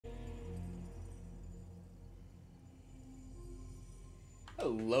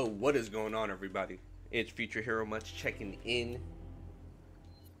Hello, what is going on, everybody? It's FutureHeroMuch checking in.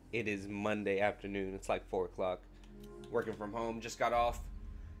 It is Monday afternoon. It's like 4 o'clock. Working from home. Just got off.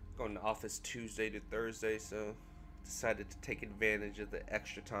 Going to office Tuesday to Thursday, so decided to take advantage of the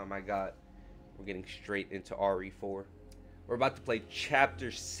extra time I got. We're getting straight into RE4. We're about to play Chapter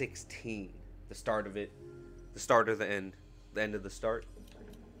 16. The start of it. The start or the end. The end of the start.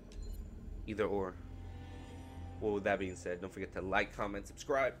 Either or. Well, with that being said, don't forget to like, comment,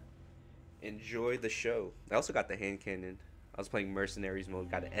 subscribe. Enjoy the show. I also got the hand cannon. I was playing Mercenaries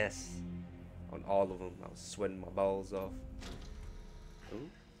mode. Got an S on all of them. I was sweating my balls off. Ooh.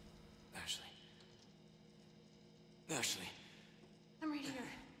 Ashley. Ashley. I'm right here.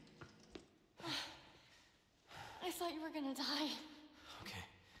 I thought you were gonna die. Okay.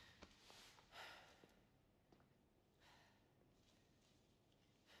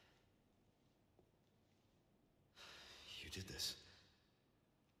 You did this.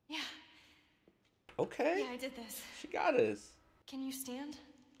 Yeah. Okay. Yeah, I did this. She got us. Can you stand?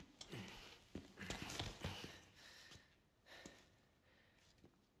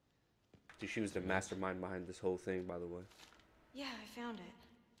 Dude, she was the mastermind behind this whole thing, by the way. Yeah, I found it.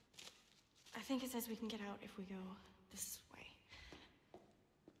 I think it says we can get out if we go this way.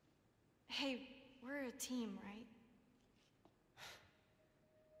 Hey, we're a team, right?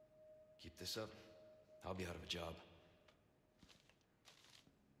 Keep this up, I'll be out of a job.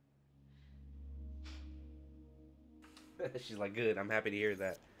 She's like, good, I'm happy to hear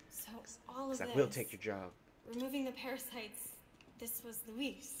that. So, all of Because this... I will take your job. Removing the parasites, this was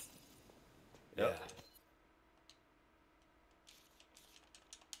Luis. Yep. Yeah.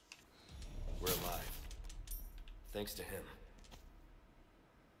 We're alive. Thanks to him.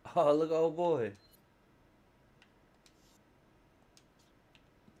 Oh, look, old boy.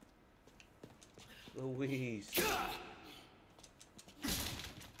 Louise.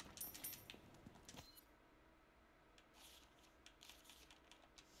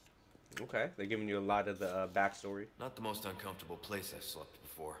 Okay, they're giving you a lot of the backstory. Not the most uncomfortable place I've slept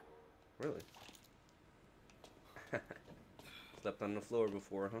before. Really? Slept on the floor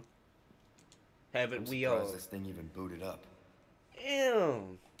before, huh? Haven't we all? This thing even booted up. Damn!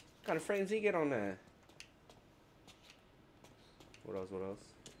 What kind of frames he get on that? What else? What else?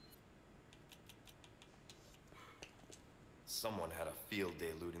 Someone had a field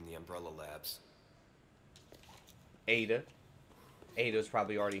day looting the Umbrella Labs. Ada. Ada's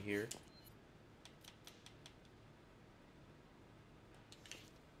probably already here.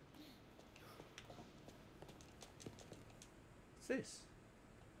 What's this?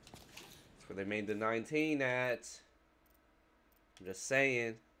 That's where they made the 19 at. I'm just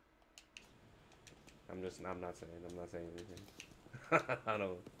saying. I'm not saying anything. I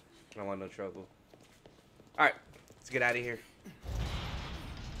don't want no trouble. Alright, let's get out of here.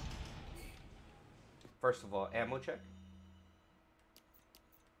 First of all, ammo check.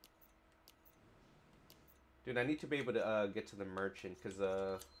 Dude, I need to be able to get to the merchant, because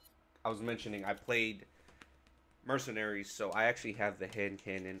I was mentioning I played Mercenaries, so I actually have the hand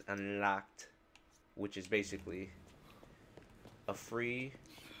cannon unlocked, which is basically a free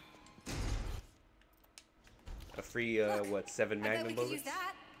what, 7 magnum bullets? Use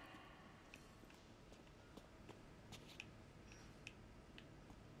that.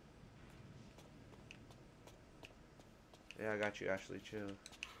 Yeah, I got you, Ashley, chill.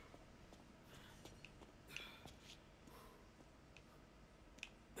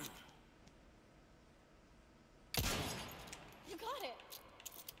 You got it.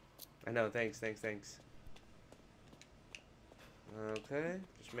 I know, thanks. Okay,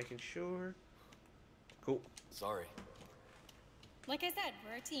 just making sure. Cool. Sorry. Like I said,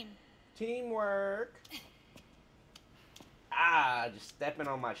 we're a team. Teamwork. Ah, just stepping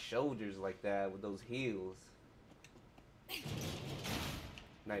on my shoulders like that with those heels.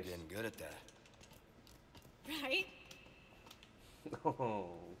 Nice. Getting good at that. Right?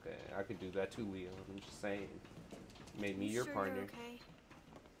 Oh, okay. I could do that too, Leo. I'm just saying. Made me your Sure partner. you're okay?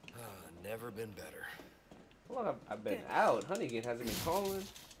 Never been better. How long I've been Good. out? Honeygate hasn't been calling.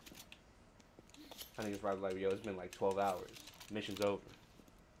 Honeygate's probably like, yo, it's been like 12 hours. Mission's over.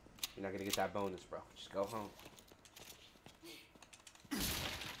 You're not gonna get that bonus, bro. Just go home.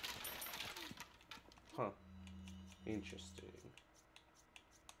 Huh. Interesting.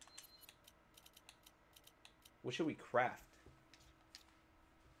 What should we craft?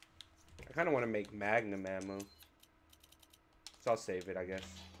 I kind of want to make magnum ammo. So I'll save it, I guess.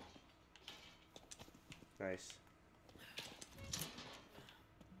 Nice.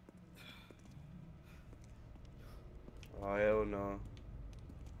 Oh, hell no.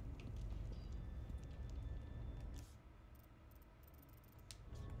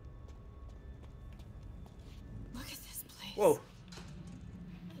 Whoa.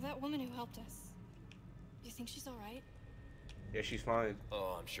 That woman who helped us. Do you think she's all right? Yeah, she's fine.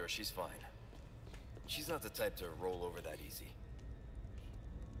 Oh, I'm sure she's fine. She's not the type to roll over that easy.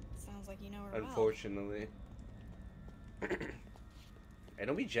 Sounds like you know her well. Unfortunately. Hey,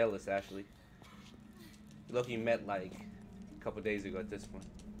 don't be jealous, Ashley. Loki met like a couple days ago at this point.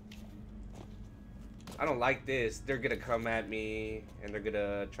 I don't like this. They're gonna come at me and they're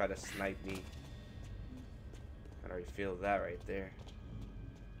gonna try to snipe me. I already feel that right there.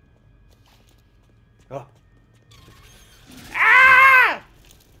 Oh. Ah!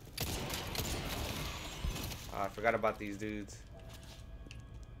 Oh, I forgot about these dudes.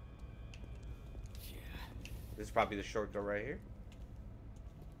 Yeah. This is probably the short door right here.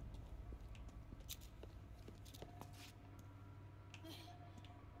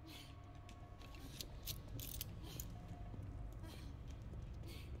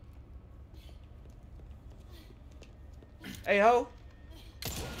 Hey ho!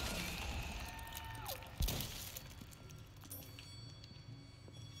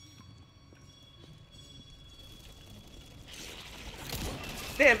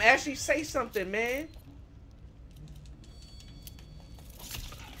 Damn, Ashley, say something, man.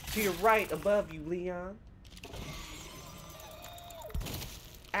 To your right, above you, Leon.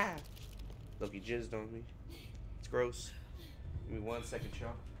 Ah. Look, you jizzed on me. It's gross. Give me 1 second,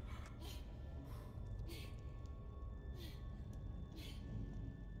 y'all.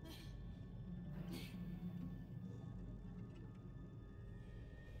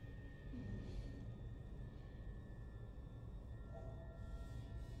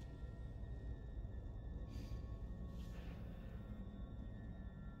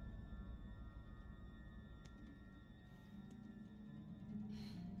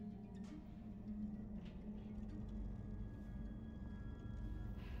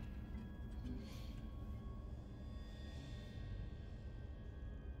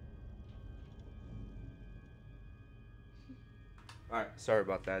 Alright, sorry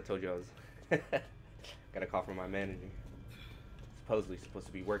about that. I told you I was got a call from my manager. Supposedly supposed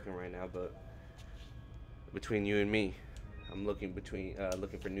to be working right now, but between you and me, I'm looking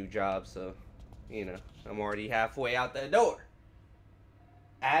for new jobs, so you know, I'm already halfway out the door.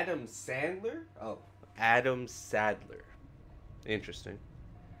 Adam Sandler? Oh, Adam Sadler. Interesting.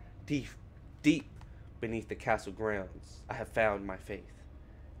 Deep beneath the castle grounds, I have found my faith.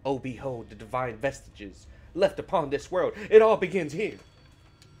 Oh, behold the divine vestiges left upon this world. It all begins here.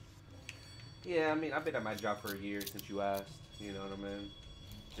 Yeah, I mean, I've been at my job for a year since you asked. You know what I mean?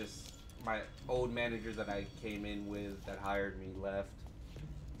 Just my old managers that I came in with that hired me left.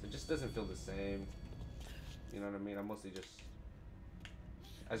 So it just doesn't feel the same. You know what I mean? I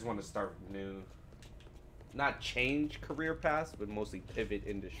just want to start new. Not change career paths, but mostly pivot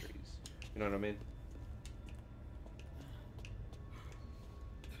industries. You know what I mean?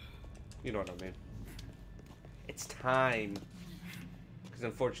 You know what I mean? It's time. Because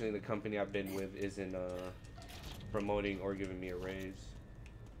unfortunately the company I've been with isn't promoting or giving me a raise.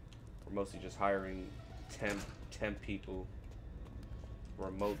 We're mostly just hiring temp people,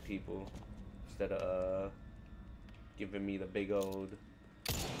 remote people, instead of giving me the big old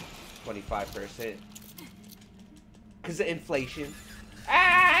 25%. Because of inflation.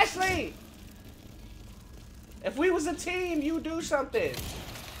 Ah, Ashley! If we was a team, you do something.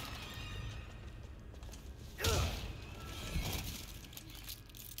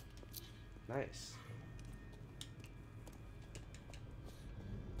 Nice.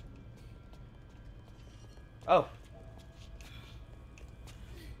 Oh.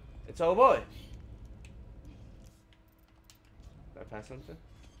 It's old boy. Did I pass something?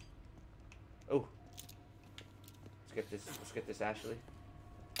 Oh. Let's get this, Ashley.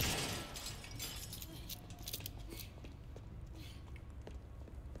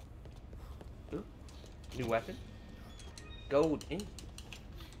 Ooh. New weapon. Gold ink.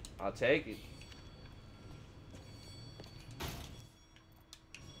 I'll take it.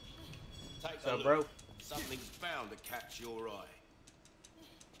 Take So, a bro. look. Something's bound to catch your eye.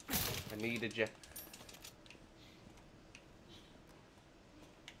 I needed you.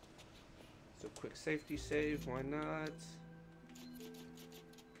 So quick safety save, why not?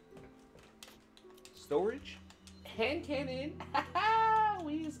 Storage? Hand cannon.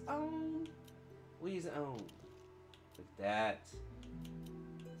 We's on. We's on. With that.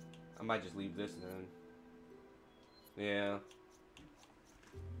 I might just leave this then. Yeah.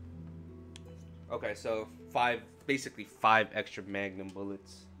 Okay, so basically five extra magnum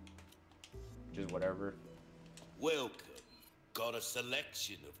bullets. Which is whatever. Welcome. Got a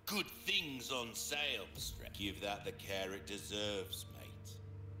selection of good things on sale. Give that the care it deserves, mate.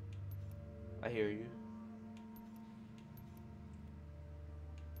 I hear you.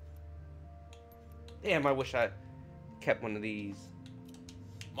 Damn, I wish I kept one of these.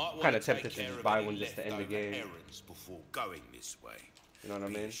 Kind of tempted to just buy one just to end the game. Before going this way. You know what I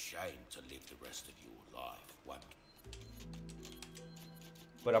mean? Ashamed to live the rest of your life. One.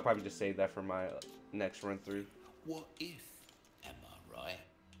 But I'll probably just save that for my next run through. What if? Am I right?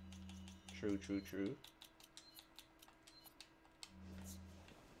 True, true, true.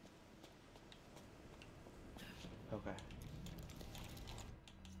 Okay.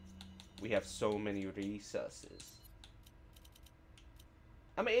 We have so many resources.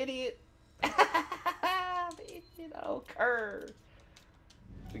 I'm an idiot. I'm an idiot. Oh, curve.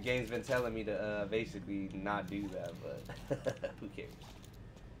 The game's been telling me to basically not do that, but who cares?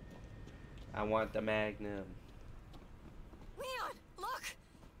 I want the Magnum. Leon, look!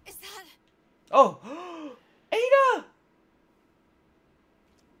 Is that... Oh! Ada!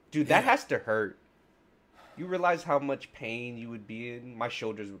 Dude, that has to hurt. You realize how much pain you would be in? My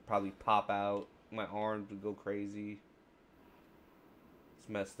shoulders would probably pop out. My arms would go crazy. It's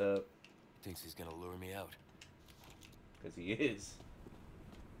messed up. Thinks he's gonna lure me out. Because he is.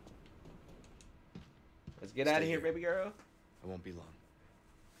 Let's get out of here, baby girl. I won't be long.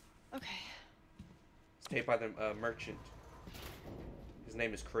 Okay. Stay by the merchant. His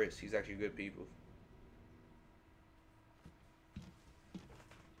name is Chris. He's actually good people.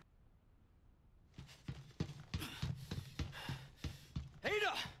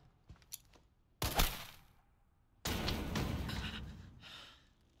 Ada!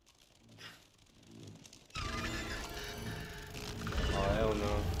 Oh, hell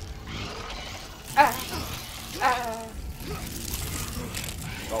no.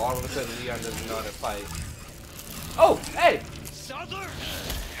 Oh, all of a sudden Leon doesn't know how to fight. Oh, hey! Souther!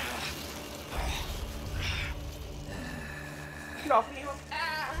 Get off me!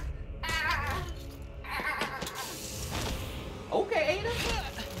 Okay, Ada.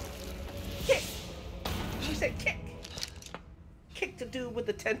 Kick. She said kick. Kick the dude with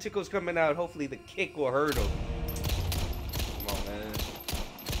the tentacles coming out. Hopefully the kick will hurt him. Come on, man.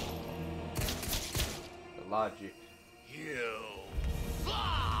 The logic. You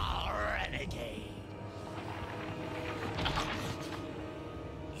renegade.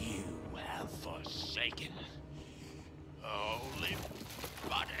 You have forsaken holy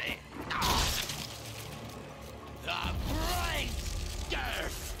body. The bright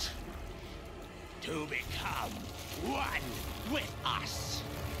gift to become one with us.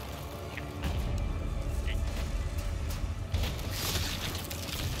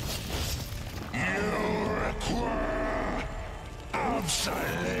 You require absolute.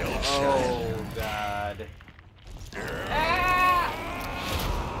 Oh, God. Ah!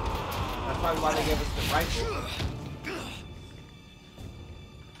 That's probably why they gave us the rifle.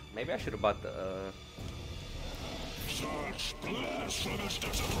 Maybe I should have bought the, Such blasphemous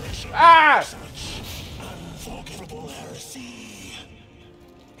desecration. Ah! Such unforgivable heresy.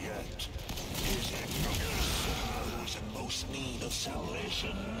 Yet, is it not who's in most need of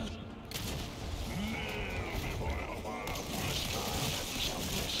salvation? Kneel before your wild master shall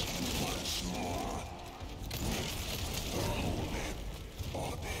bless you once more. The holy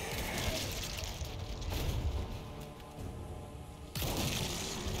body.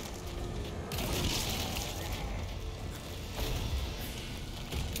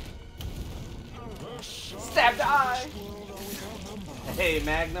 Stab the eye! Hey,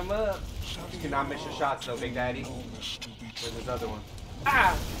 Magnum up! You cannot miss your shots though, Big Daddy. Where's this other one?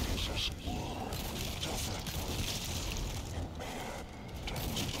 Ah!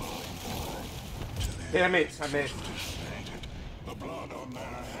 Damn it, I missed. The blood on their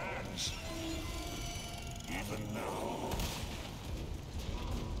hands. Even now.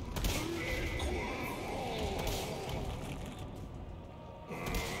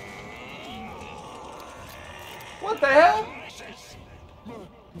 What the hell?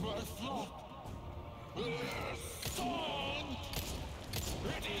 My flock. Son.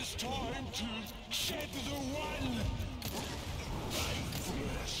 It is time to shed the one. My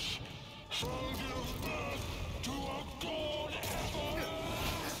flesh shall give birth to a God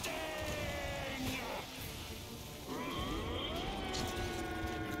everlasting.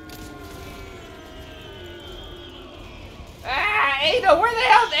 Ah, Ada, where the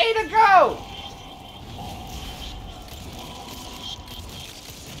hell did Ada go?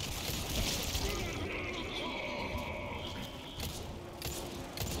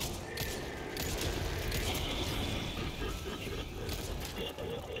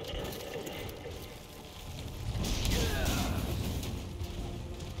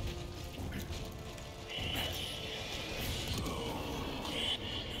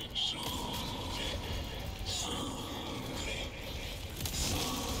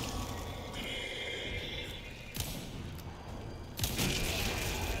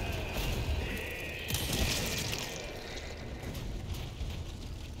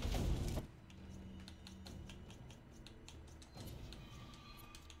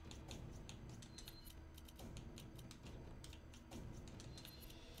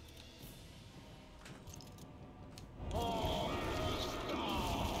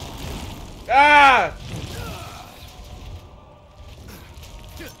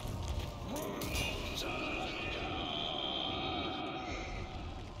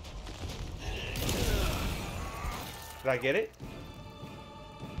 Did I get it?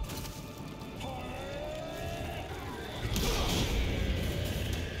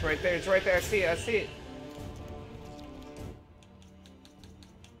 It's right there. It's right there. I see it. I see it.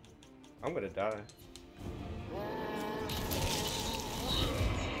 I'm gonna die.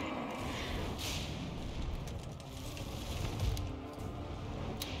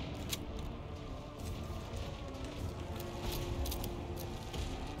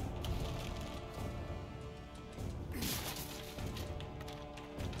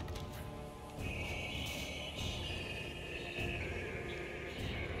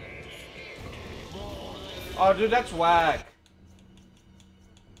 Oh, dude, that's whack.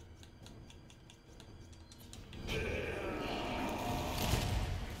 I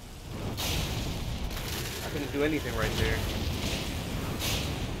couldn't do anything right there.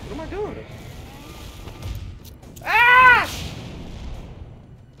 What am I doing? Ah!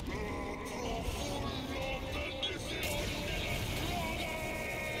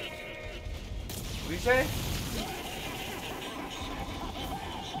 What do you say?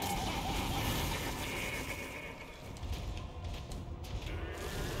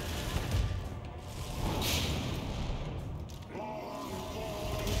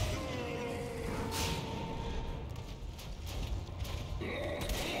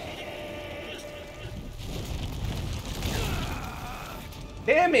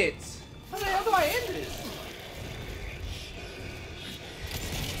 Damn it! How the hell do I end this?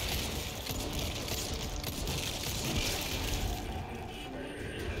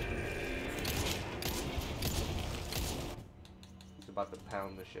 He's about to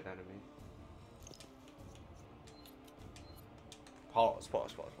pound the shit out of me. Pause,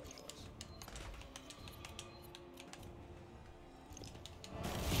 pause, pause, pause, pause.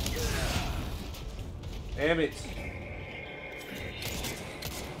 Damn it.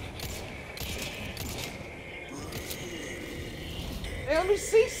 Hey, let me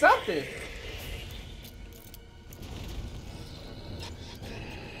see something.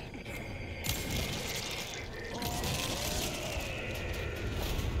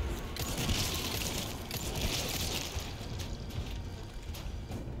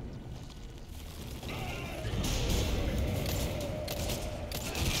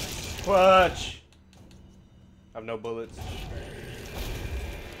 Clutch. I have no bullets.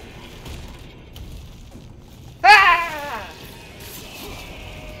 Ah!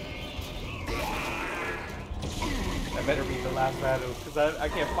 That better be the last battle, because I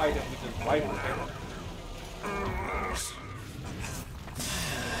can't fight him with just rifle.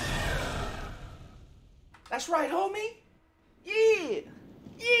 That's right, homie. Yeah.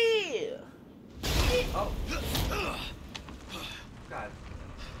 Yeah. Yeah. Oh. God.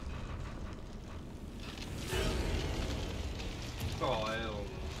 Oh, hell.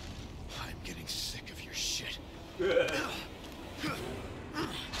 I'm getting sick of your shit.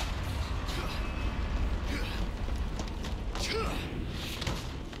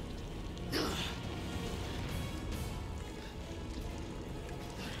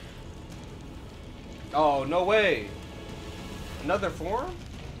 Oh, no way. Another form?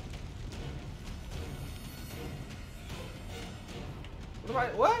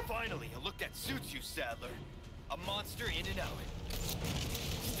 What? Finally, a look that suits you, Sadler. A monster in and out.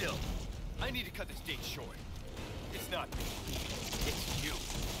 Still, I need to cut this date short. It's not me. It's you.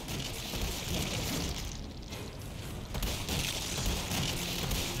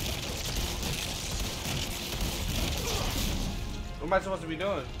 What am I supposed to be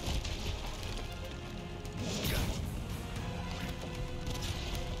doing?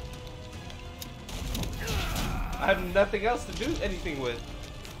 I have nothing else to do anything with.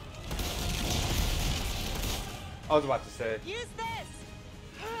 I was about to say. Use this!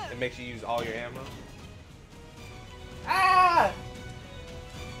 It makes you use all your ammo. Ah!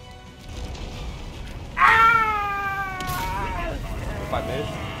 Ah! If I miss.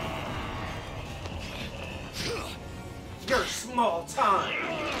 You're small time.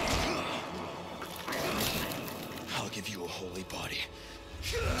 I'll give you a holy body.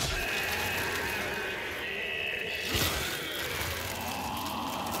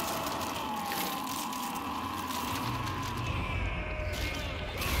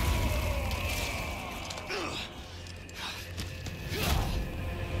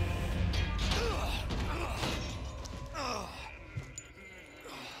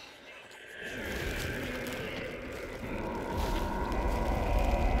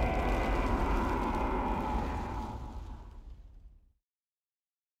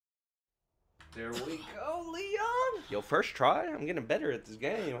 There we go, Leon. Yo, first try. I'm getting better at this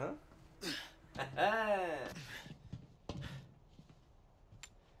game, huh?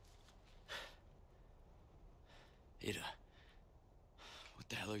 Ada.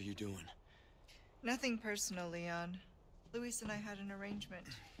 the hell are you doing? Nothing personal, Leon. Luis and I had an arrangement.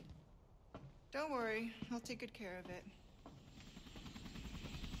 Don't worry, I'll take good care of it.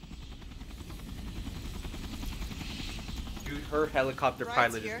 Dude, her helicopter Ride's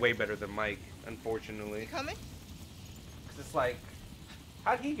pilot here. is way better than Mike, unfortunately. You coming? Cause it's like,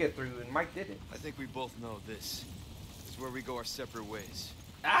 how'd he get through and Mike didn't? I think we both know this is where we go our separate ways.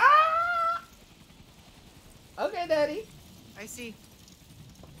 Ah! Okay, Daddy. I see.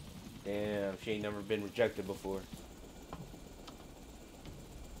 Damn, she ain't never been rejected before.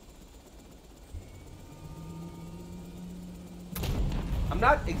 I'm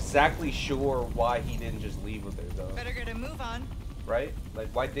not exactly sure why he didn't just leave with her, though. Better get a move on. Right? Like,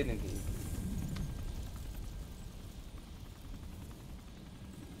 why didn't he?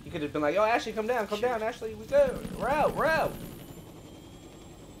 He could have been like, yo, Ashley, come down, Ashley, we go. We're out.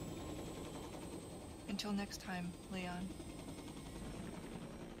 Until next time, Leon.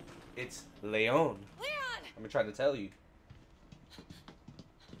 It's Leon. Leon! I'm trying to tell you.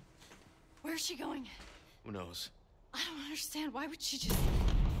 Where's she going? Who knows? I don't understand. Why would she just...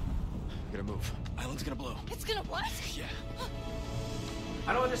 We gotta move. Island's gonna blow. It's gonna what? Yeah.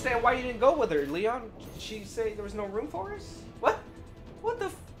 I don't understand why you didn't go with her, Leon. Did she say there was no room for us? What? What the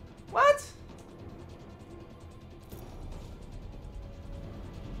what?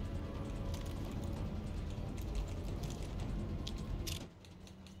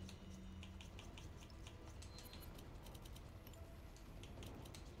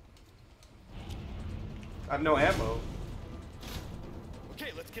 I have no ammo.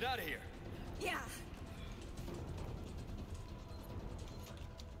 Okay, let's get out of here. Yeah.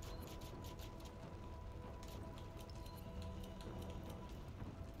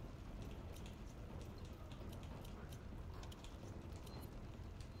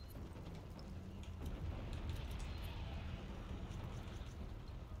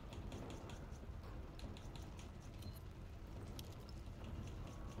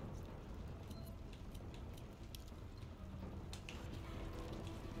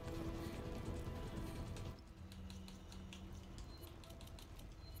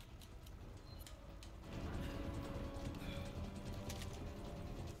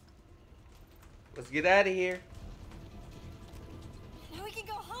 Let's get out of here. Now we can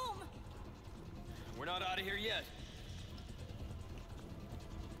go home. We're not out of here yet.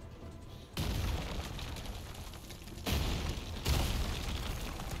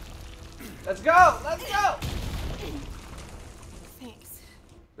 Let's go! Let's go! Thanks.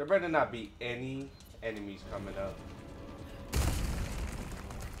 There better not be any enemies coming up.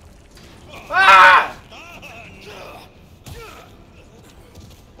 Ah!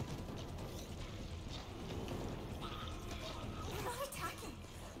 They're not attacking.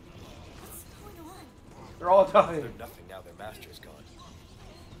 What's going on? They're all dying. They're nothing now their master's gone.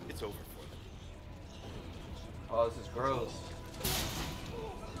 It's over for them. Oh, this is gross.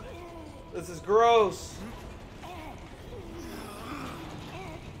 This is gross.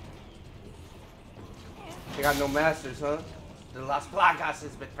 They got no masters, huh? The Las Plagas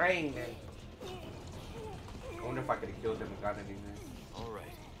is betraying them. I wonder if I could have killed them and got anything.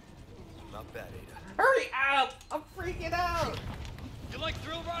 Alright. Not bad, Ada. Hurry up! I'm freaking out! You like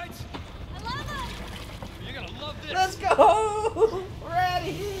thrill rides? I love them. You're gonna love this. Let's go! We're out of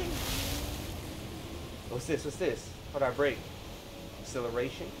here! What's this? What's this? How do I break?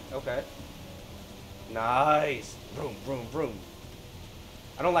 Acceleration? Okay. Nice! Vroom, vroom, vroom.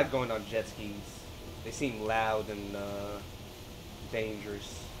 I don't like going on jet skis. They seem loud and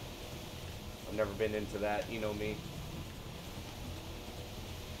dangerous. I've never been into that, you know me.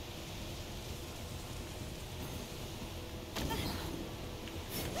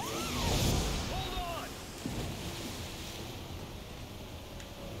 Hold on!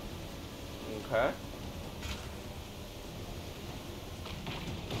 Okay.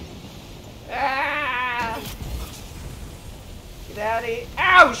 Ah! Get out of here.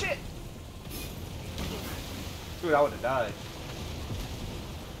 Ow, shit! Dude, I would have died.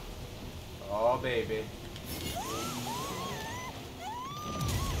 Oh, baby.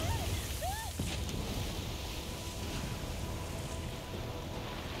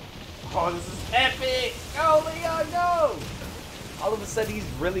 Oh, this is epic! Go, Leon, go! All of a sudden, he's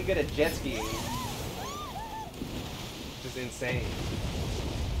really good at jet skiing. Just insane.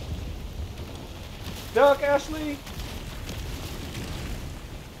 Duck, Ashley!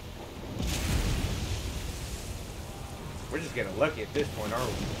 We're just getting lucky at this point, aren't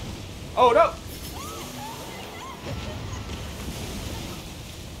we? Oh, no!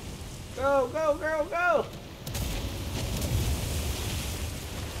 Go, go, girl, go!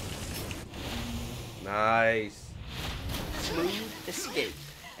 Nice. smooth escape.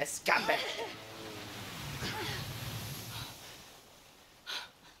 Escape.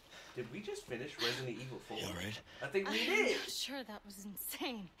 Did we just finish Resident Evil 4? You alright? I think we I'm did. not sure, that was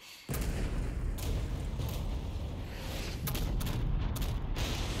insane.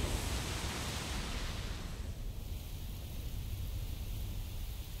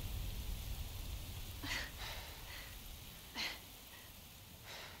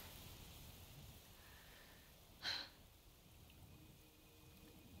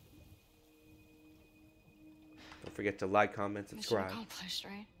 Don't forget to like, comment, Mission subscribe. accomplished,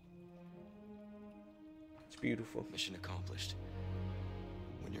 right? It's beautiful. Mission accomplished.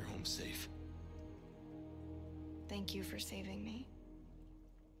 When you're home safe. Thank you for saving me.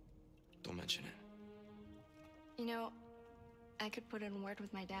 Don't mention it. You know, I could put in a word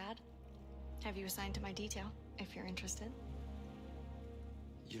with my dad. Have you assigned to my detail, if you're interested.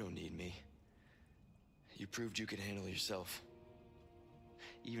 You don't need me. You proved you could handle yourself.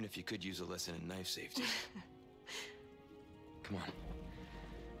 Even if you could use a lesson in knife safety. Come on.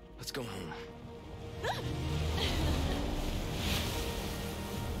 Let's go home.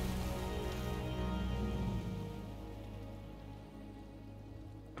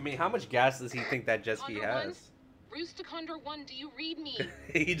 I mean, how much gas does he think that jet ski Condor has? Rooster Condor 1, do you read me?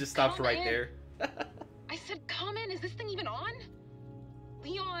 He just stops Come right in. there. I said, come in. Is this thing even on?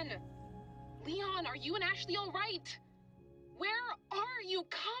 Leon! Leon, are you and Ashley all right? Where are you?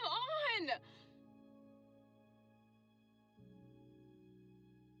 Come on!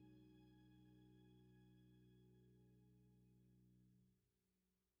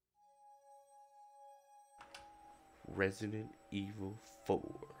 Resident Evil 4.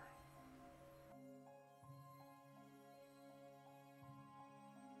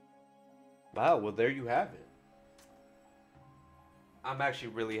 Wow, well there you have it. I'm actually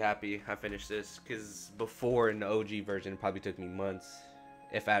really happy I finished this, because before in the OG version it probably took me months,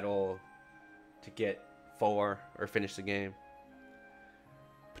 if at all, to get 4 or finish the game.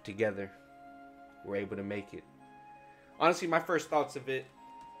 But together, we're able to make it. Honestly, my first thoughts of it,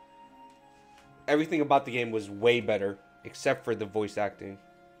 everything about the game was way better, except for the voice acting,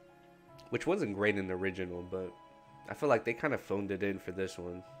 which wasn't great in the original, but I feel like they kind of phoned it in for this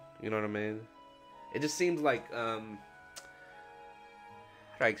one. You know what I mean? It just seems like, how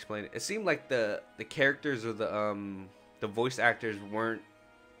do I explain it? It seemed like the characters or the voice actors weren't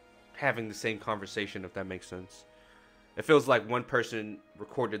having the same conversation, if that makes sense. It feels like one person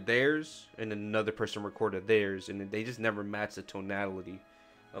recorded theirs and another person recorded theirs, and they just never matched the tonality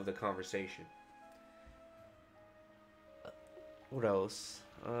of the conversation. What else?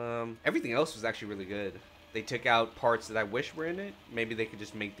 Everything else was actually really good. They took out parts that I wish were in it. Maybe they could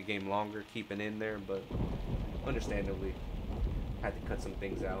just make the game longer, keep it in there, but understandably, had to cut some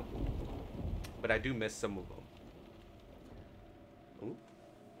things out. But I do miss some of them. Ooh.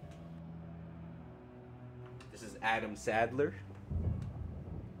 This is Adam Sadler.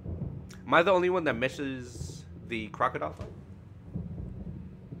 Am I the only one that misses the crocodile fight?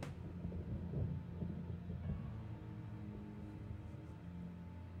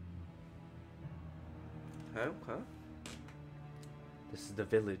 Huh? This is the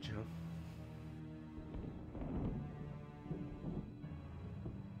village, huh?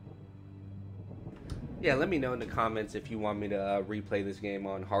 Yeah, let me know in the comments if you want me to replay this game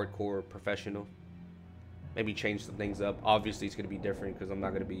on hardcore or professional. Maybe change some things up. Obviously, it's going to be different because I'm not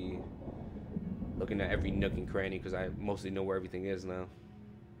going to be looking at every nook and cranny because I mostly know where everything is now.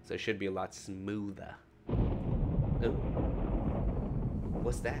 So it should be a lot smoother. Ooh.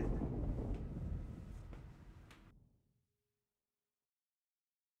 What's that?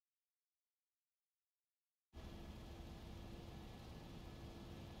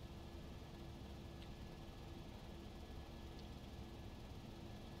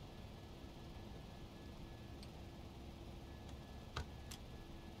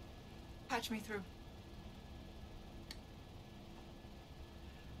 Patch me through.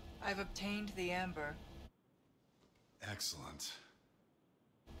 I've obtained the amber. Excellent.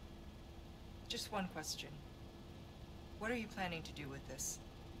 Just one question. What are you planning to do with this?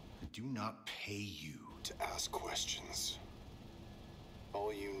 I do not pay you to ask questions.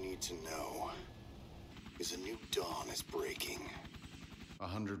 All you need to know is a new dawn is breaking.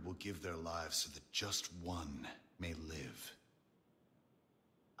 100 will give their lives so that just one may live.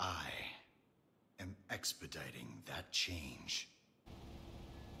 I am expediting that change.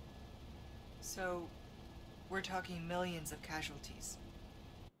 So, we're talking millions of casualties.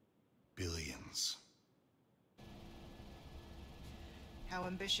 Billions. How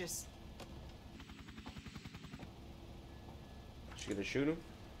ambitious? She gonna shoot him?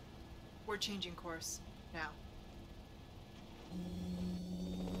 We're changing course. Now.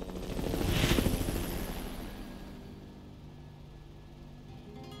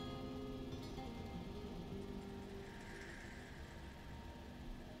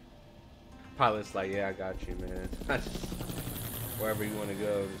 Pilot's like, yeah, I got you, man. Wherever you want to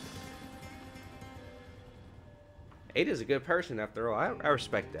go. Ada's a good person after all. I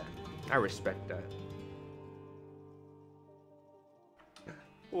respect that. I respect that.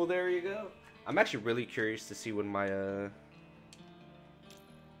 Well, there you go. I'm actually really curious to see what my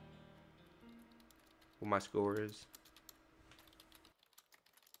score is.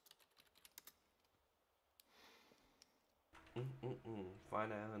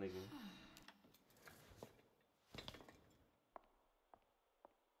 Find out again.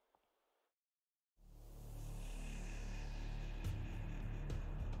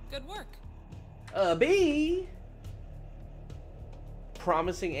 Good work. B.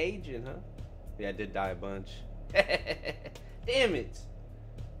 Promising agent, huh? Yeah, I did die a bunch. Damn it.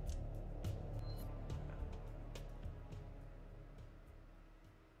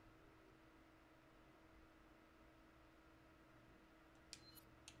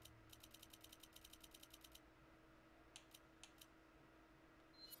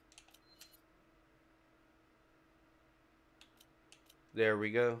 There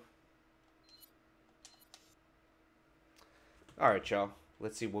we go. All right, y'all.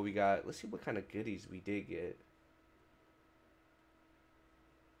 Let's see what we got. Let's see what kind of goodies we did get.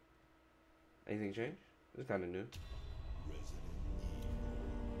 Anything changed? It's kind of new.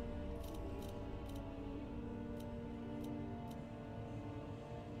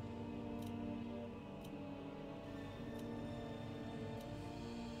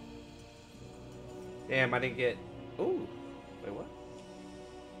 Damn, I didn't get... Ooh. Wait, what?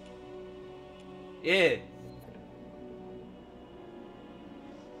 Yeah.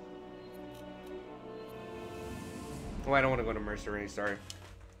 Oh, I don't want to go to Mercenary, sorry.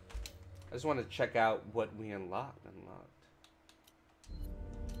 I just want to check out what we unlocked.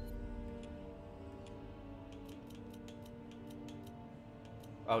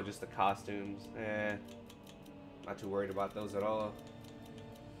 Oh, just the costumes. Not too worried about those at all.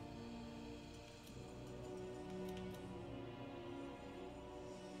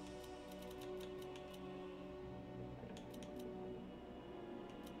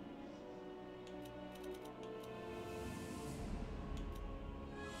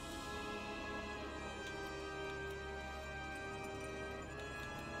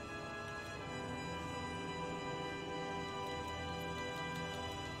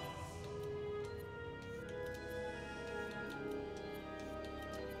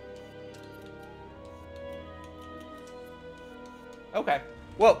 Okay.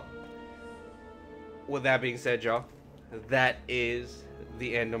 Well, with that being said, y'all, that is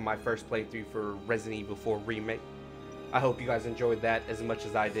the end of my first playthrough for Resident Evil 4 Remake. I hope you guys enjoyed that as much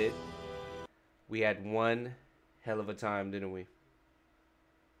as I did. We had one hell of a time, didn't we?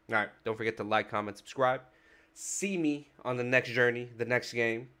 Alright, don't forget to like, comment, subscribe. See me on the next journey, the next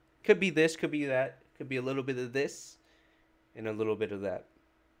game. Could be this, could be that. Could be a little bit of this and a little bit of that.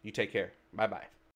 You take care. Bye-bye.